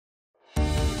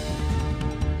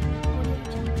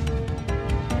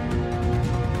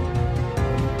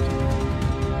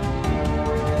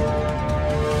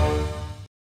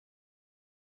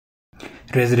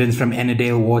Residents from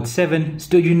Ennerdale Ward 7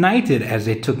 stood united as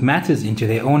they took matters into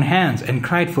their own hands and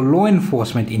cried for law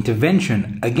enforcement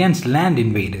intervention against land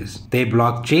invaders. They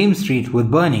blocked James Street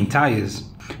with burning tires.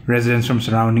 Residents from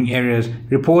surrounding areas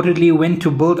reportedly went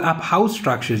to build up house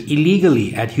structures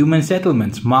illegally at human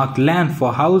settlements marked land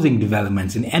for housing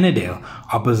developments in Ennerdale,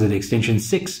 opposite Extension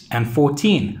 6 and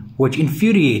 14, which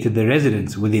infuriated the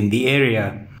residents within the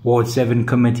area. Ward 7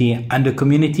 Committee under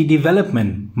Community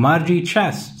Development, Marjorie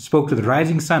Chas, spoke to the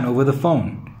Rising Sun over the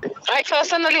phone. I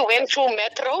personally went to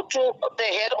Metro, to the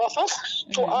head office,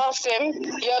 to ask them,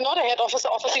 not a head office, the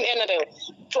office in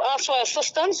Ennerdale, to ask for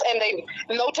assistance, and they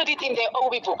noted it in their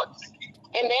OB book.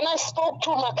 And then I spoke to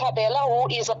Makabela,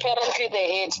 who is apparently the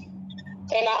head,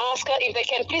 and I asked her if they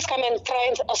can please come and try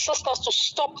and assist us to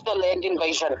stop the land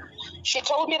invasion. She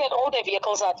told me that all their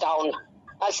vehicles are down.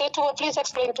 I said to her, please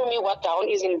explain to me what down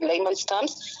is in layman's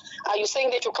terms. Are you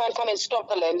saying that you can't come and stop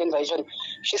the land invasion?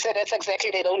 She said that's exactly,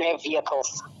 they don't have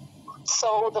vehicles.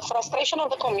 So the frustration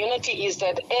of the community is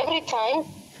that every time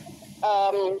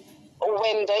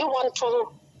when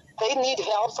they need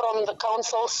help from the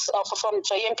councils, from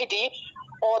JMPD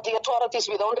or the authorities,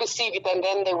 we don't receive it, and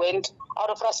then they went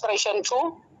out of frustration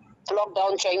to block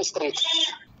down James Street.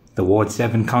 The Ward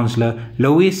 7 councillor,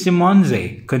 Lois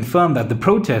Simonze, confirmed that the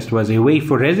protest was a way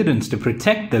for residents to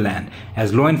protect the land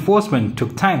as law enforcement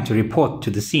took time to report to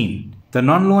the scene. The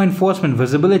non-law enforcement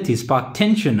visibility sparked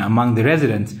tension among the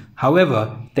residents.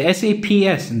 However, the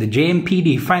SAPS and the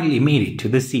JMPD finally made it to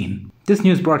the scene. This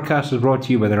news broadcast was brought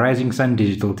to you by the Rising Sun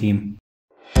digital team.